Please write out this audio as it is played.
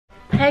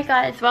Hey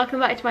guys, welcome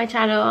back to my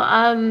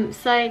channel.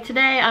 So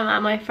today I'm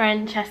at my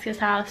friend Cheska's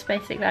house.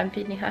 Basically I'm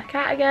feeding her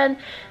cat again.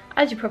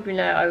 As you probably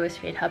know, I always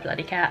feed her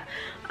bloody cat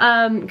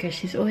because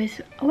she's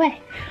always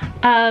away.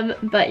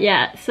 But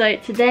yeah, so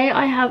today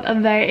I have a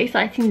very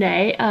exciting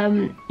day.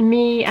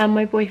 Me and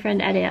my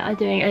boyfriend Elliot are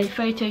doing a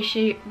photo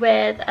shoot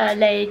with a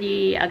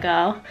lady, a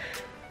girl,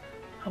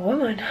 a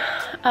woman,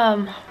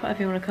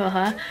 whatever you want to call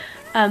her,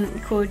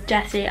 called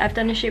Jessie. I've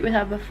done a shoot with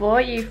her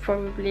before. You've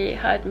probably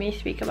heard me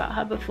speak about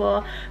her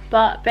before,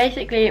 but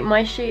basically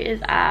my shoot is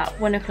at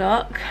 1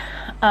 o'clock.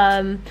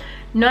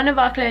 None of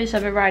our clothes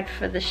have arrived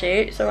for the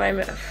shoot, so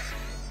I'm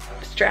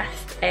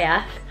stressed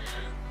AF.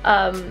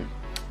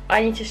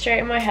 I need to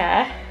straighten my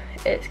hair.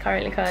 It's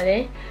currently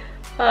curly.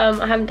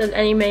 I haven't done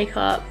any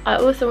makeup. I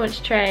also want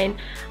to train,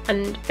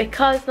 and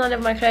because none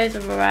of my clothes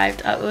have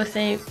arrived, I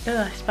also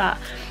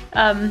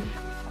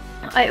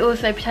I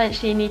also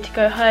potentially need to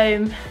go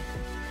home,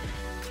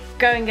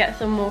 go and get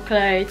some more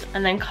clothes,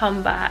 and then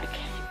come back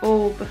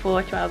all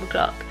before 12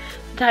 o'clock.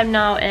 The time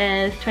now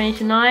is 20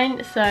 to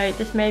 9, so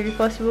this may be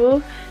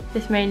possible,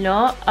 this may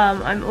not.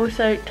 I'm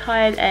also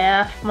tired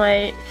AF,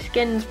 my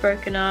skin's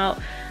broken out,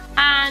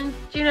 and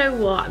do you know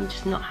what, I'm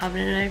just not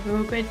having an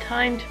overall good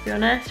time, to be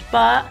honest,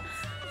 but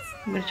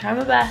I'm going to try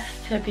my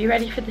best to be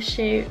ready for the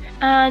shoot,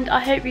 and I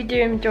hope you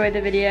do enjoy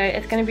the video.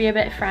 It's going to be a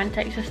bit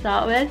frantic to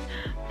start with,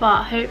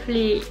 but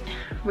hopefully,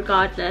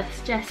 regardless,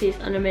 Jessie's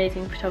an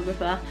amazing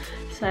photographer,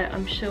 so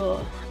I'm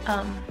sure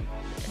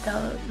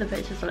the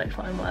pictures will look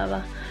fine,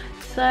 whatever.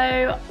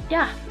 So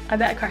yeah, I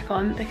better crack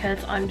on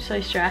because I'm so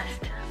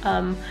stressed.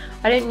 I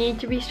don't need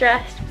to be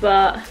stressed,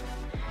 but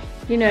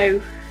you know,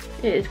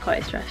 it is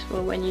quite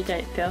stressful when you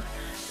don't feel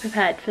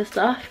prepared for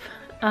stuff,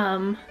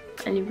 and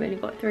you've only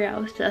got 3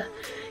 hours to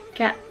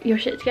get your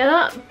shit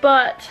together.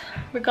 But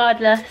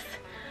regardless,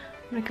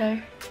 I'm gonna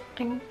go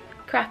and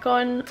crack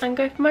on and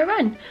go for my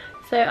run.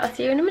 So I'll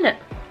see you in a minute.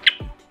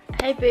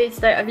 Hey boots,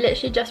 so I've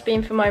literally just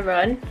been for my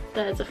run.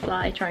 There's a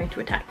fly trying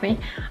to attack me.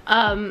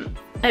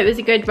 It was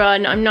a good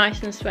run. I'm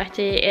nice and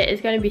sweaty. It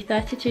is going to be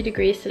 32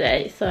 degrees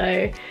today,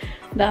 so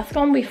that's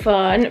gonna be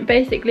fun.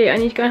 Basically I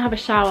need to go and have a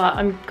shower.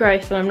 I'm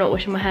gross when I'm not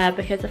washing my hair,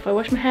 because if I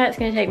wash my hair it's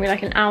going to take me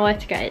like an hour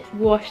to get it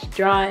washed,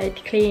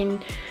 dried,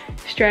 clean,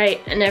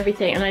 straight and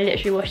everything, and I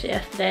literally washed it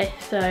yesterday,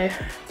 so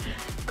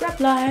grab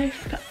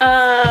life.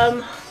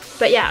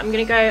 But yeah, I'm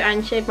gonna go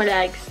and shave my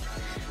legs,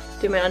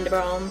 do my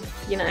underarms,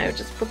 you know,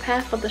 just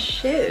prepare for the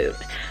shoot,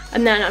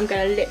 and then I'm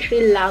gonna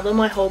literally lather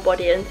my whole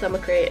body in sun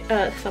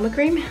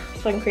cream,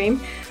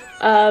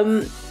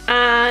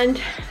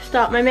 and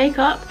start my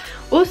makeup.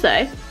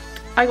 Also,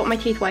 I got my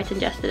teeth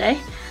whitened yesterday,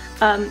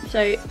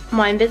 so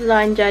my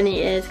Invisalign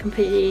journey is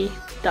completely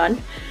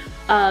done.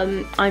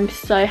 I'm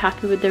so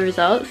happy with the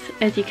results.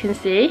 As you can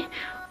see,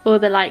 all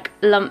the like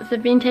lumps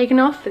have been taken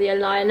off for the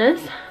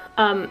aligners,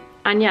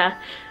 and yeah,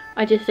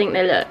 I just think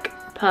they look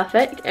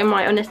perfect in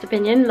my honest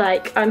opinion.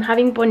 Like, I'm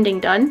having bonding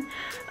done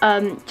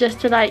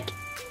just to like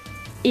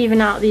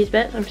even out these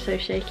bits. I'm so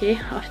shaky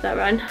after that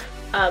run,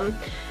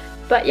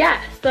 but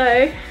yeah,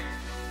 so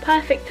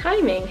perfect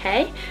timing,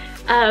 hey.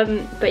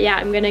 But yeah,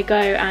 I'm gonna go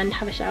and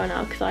have a shower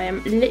now because I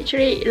am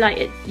literally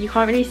like, you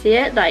can't really see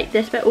it, like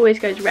this bit always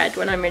goes red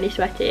when I'm really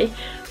sweaty,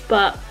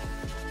 but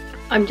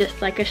I'm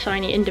just like a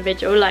shiny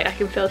individual. Like, I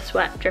can feel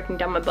sweat dripping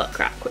down my butt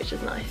crack, which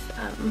is nice.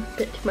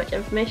 Bit too much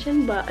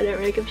information, but I don't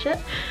really give a shit.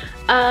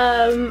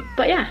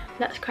 But yeah,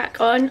 let's crack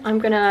on. I'm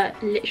gonna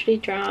literally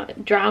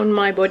drown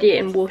my body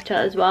in water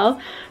as well,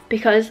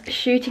 because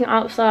shooting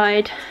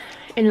outside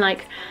in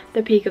like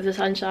the peak of the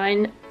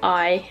sunshine,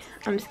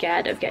 I'm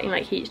scared of getting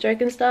like heat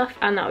stroke and stuff,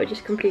 and that would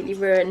just completely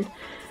ruin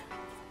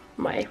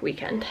my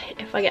weekend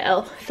if I get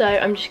ill. So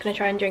I'm just gonna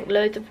try and drink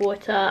loads of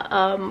water,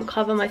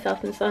 cover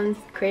myself in sun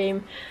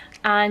cream,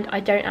 and I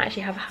don't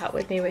actually have a hat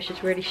with me, which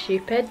is really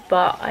stupid,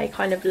 but I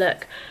kind of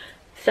look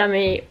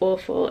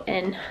semi-awful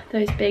in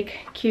those big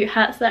cute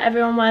hats that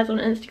everyone wears on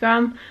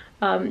Instagram.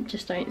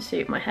 Just don't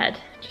suit my head,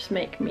 just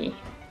make me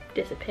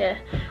disappear,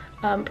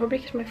 probably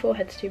because my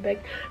forehead's too big,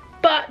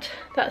 but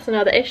that's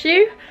another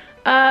issue.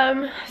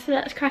 So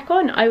let's crack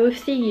on. I will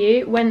see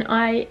you when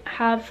I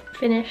have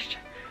finished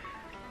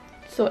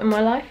sorting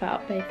my life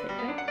out, basically.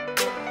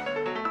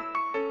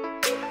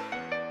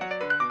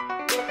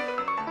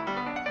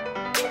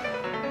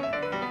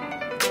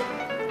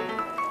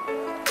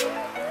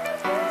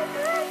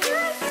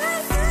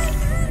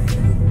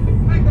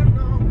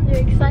 You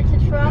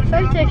excited for our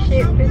photo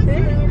shoot, Boo?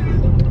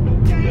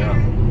 Yeah,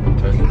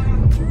 totally.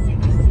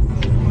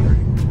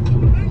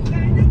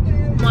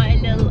 My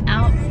little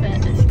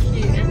outfit is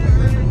cute, isn't it?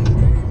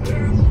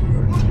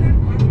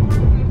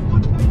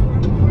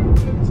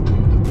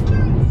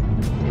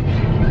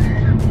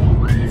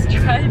 It's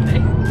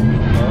driving.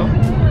 Oh?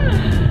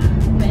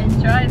 It's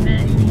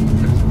driving.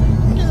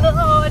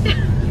 Lord!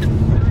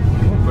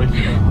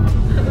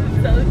 I'm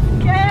so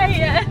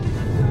scared!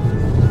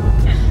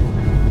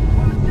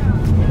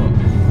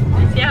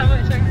 See how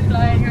much I'm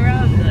flying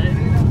around though?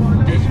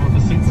 Guess what the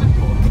seats are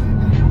for?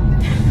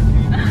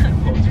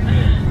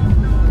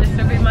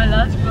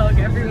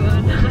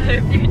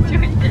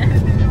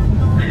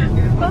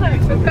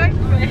 going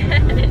for my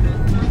head.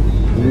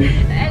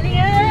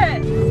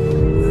 Elliot!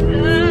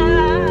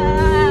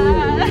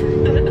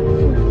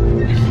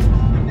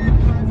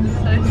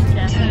 So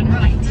scared. Turn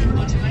right.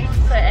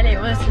 So Elliot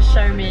wants to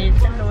show me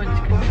the launch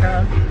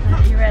control.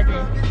 Are you ready?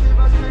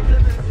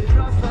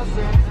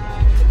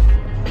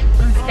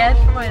 I'm scared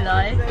for my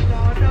life.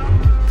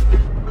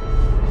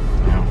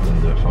 Yeah, I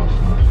wouldn't do it fast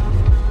enough.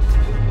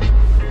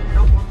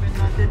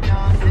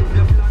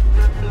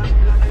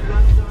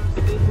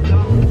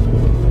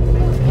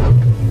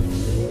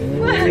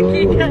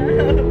 Working out.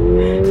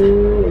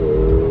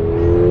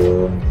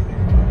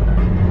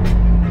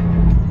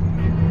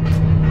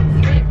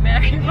 Sweet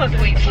Mary Mother.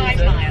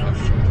 0.5 miles.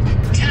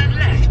 Turn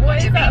left. What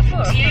is that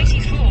for?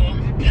 T84,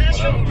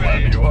 Pershore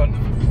Whatever Road. you want.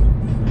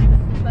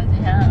 Bloody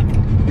hell.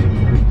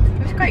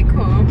 It was quite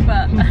cool,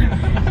 but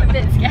a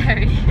bit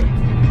scary.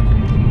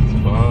 It's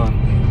fun.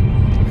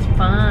 It's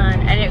fun.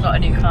 Elliot got a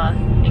new car,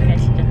 in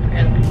case you didn't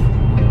realise.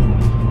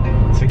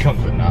 It's a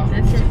comfort now.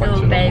 This is It's back to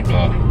little a normal baby.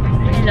 car.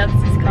 He loves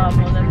his car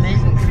more than me.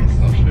 It's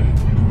not true.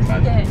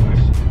 Imagine.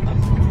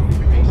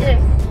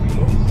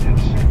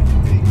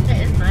 It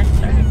is nice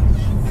though.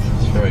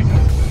 It's very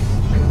comfy.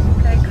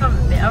 Very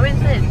comfy. I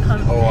wouldn't say it's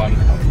comfy. Oh,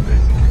 uncomfy.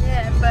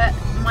 Yeah, but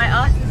my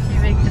arse is too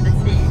big for the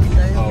seat,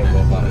 so. Oh,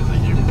 well, that is a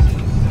huge.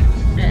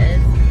 It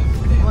is.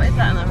 What is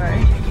that on the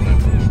road?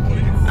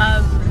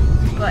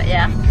 But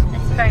yeah,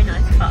 it's a very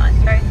nice car.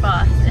 It's very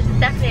fast. It's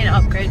definitely an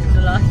upgrade from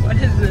the last one,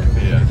 isn't it?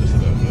 Yeah, just a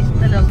little bit.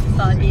 The little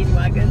sardine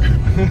wagon.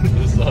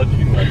 The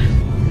sardine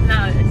wagon.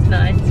 No, it's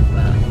nice,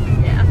 but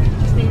yeah,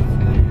 just needs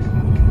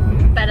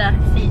better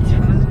seats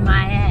from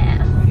my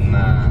ass.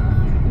 Nah.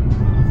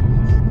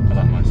 I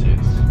like my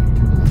seats.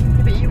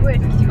 But you would,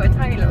 because you've got a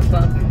tiny little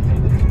bum.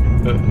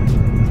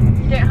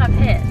 You don't have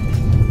hips.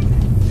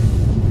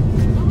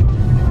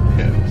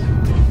 Hips.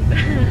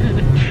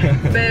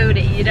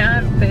 Booty, you don't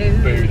have booty.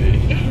 Booty.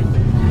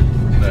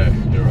 No,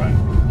 you're right.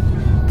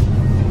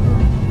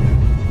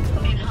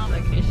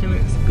 Location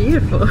looks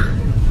beautiful.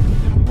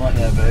 Right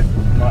there, babe.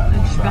 Right on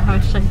I'm just gonna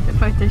have a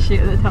photo shoot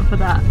at the top of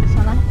that,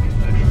 shall I?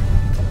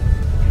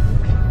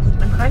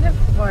 I'm kind of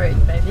worried,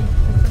 baby. It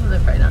doesn't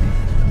look very nice.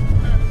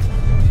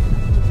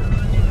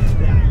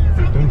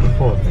 You've been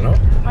before, you know?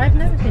 I've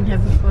never been here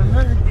before, no.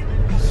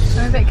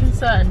 I'm a bit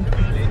concerned.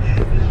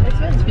 It's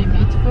meant to be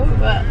beautiful,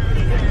 but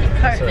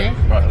currently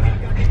Right there.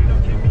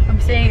 I'm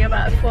seeing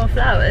about 4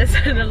 flowers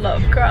and a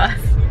lot of grass.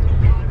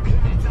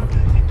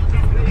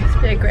 This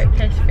would be a great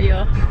place for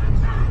your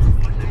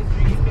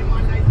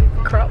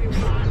crops.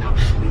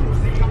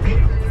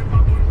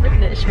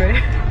 Wouldn't it, Shrew?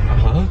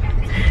 Uh-huh.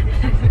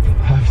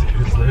 I have to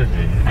go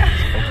slowly.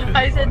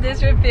 I said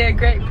this would be a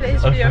great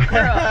place for your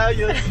crops.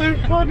 You're so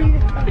funny.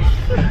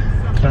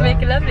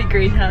 Make a lovely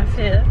greenhouse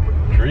here.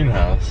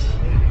 Greenhouse?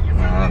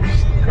 Nah,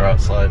 just go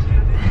outside.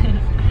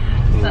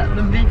 That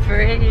would be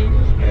free.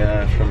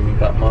 Yeah, from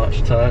about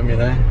March time, you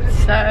know.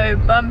 So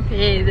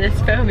bumpy, this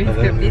film is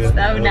going to be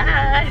so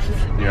nice.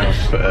 You have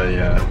to put a,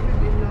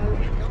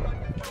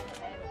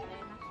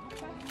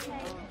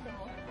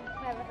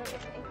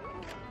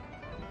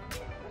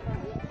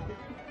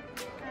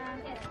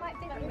 It's quite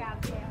busy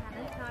around here,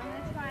 Hannah, so I'm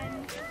going to try and...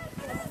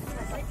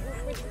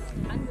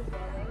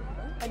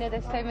 I know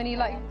there's so many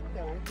like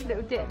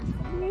little dips.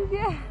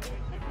 Yeah.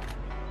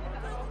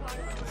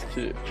 it's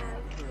cute.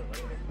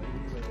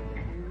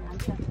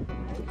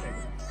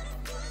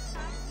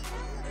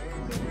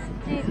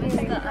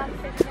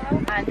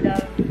 And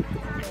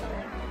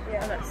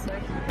yeah, that's so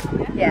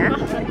cute. Yeah.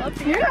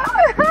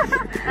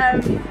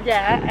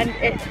 Yeah, and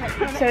it's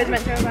so it's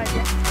meant to remind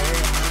you.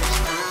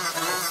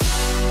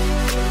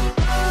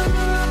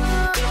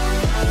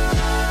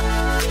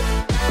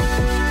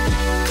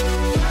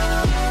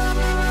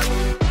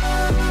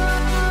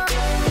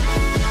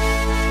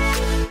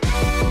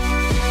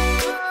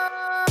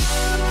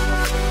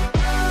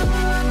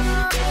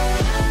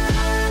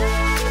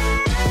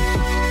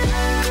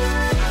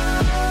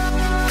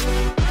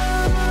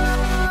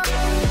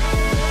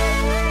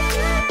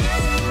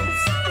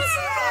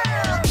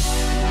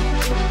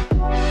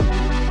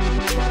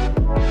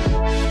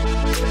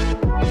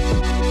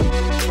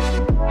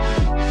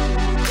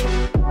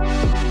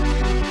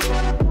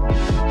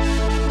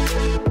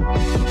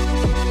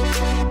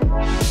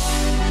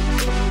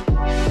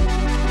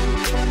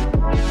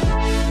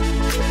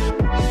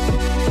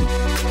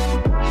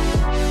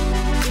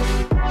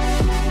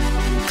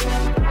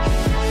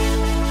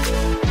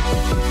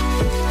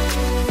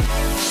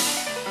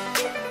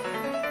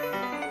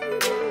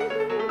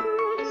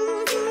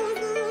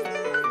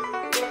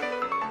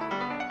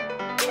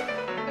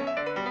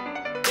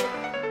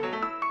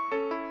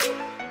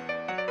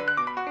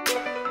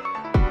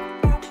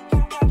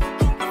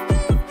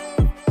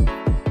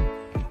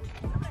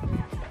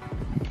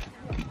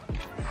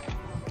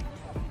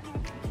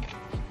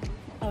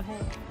 Oh, hey.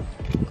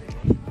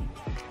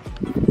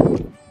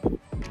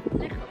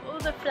 Look at all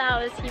the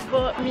flowers he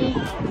bought me.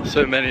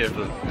 So many of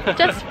them.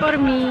 Just for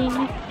me.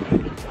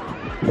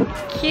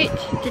 Cute.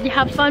 Did you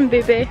have fun,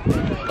 baby?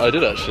 I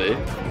did actually.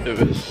 It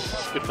was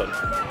good fun.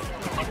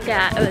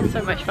 Yeah, it was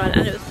so much fun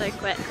and it was so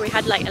quick. We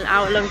had like an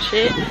hour-long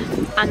shoot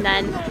and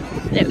then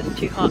it was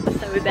too hot,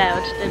 so we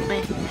bailed, didn't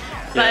we?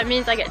 But it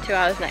means I get 2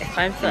 hours next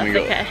time, so that's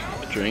okay.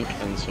 A drink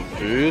and some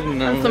food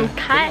And some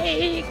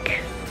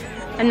cake.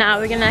 And now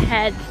we're gonna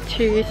head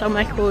to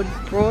somewhere called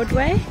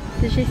Broadway.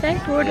 Did she say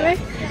Broadway?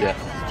 Yeah.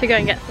 To go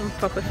and get some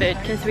proper food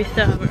because we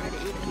still haven't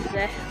really eaten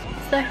today.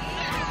 So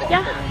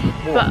yeah,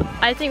 but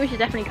I think we should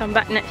definitely come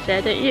back next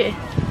year, don't you?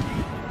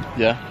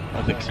 Yeah,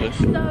 I think so.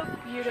 So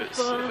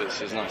beautiful. If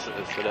it's as nice as it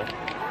is today.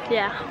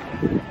 Yeah,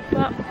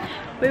 but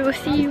we will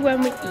see you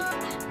when we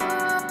eat.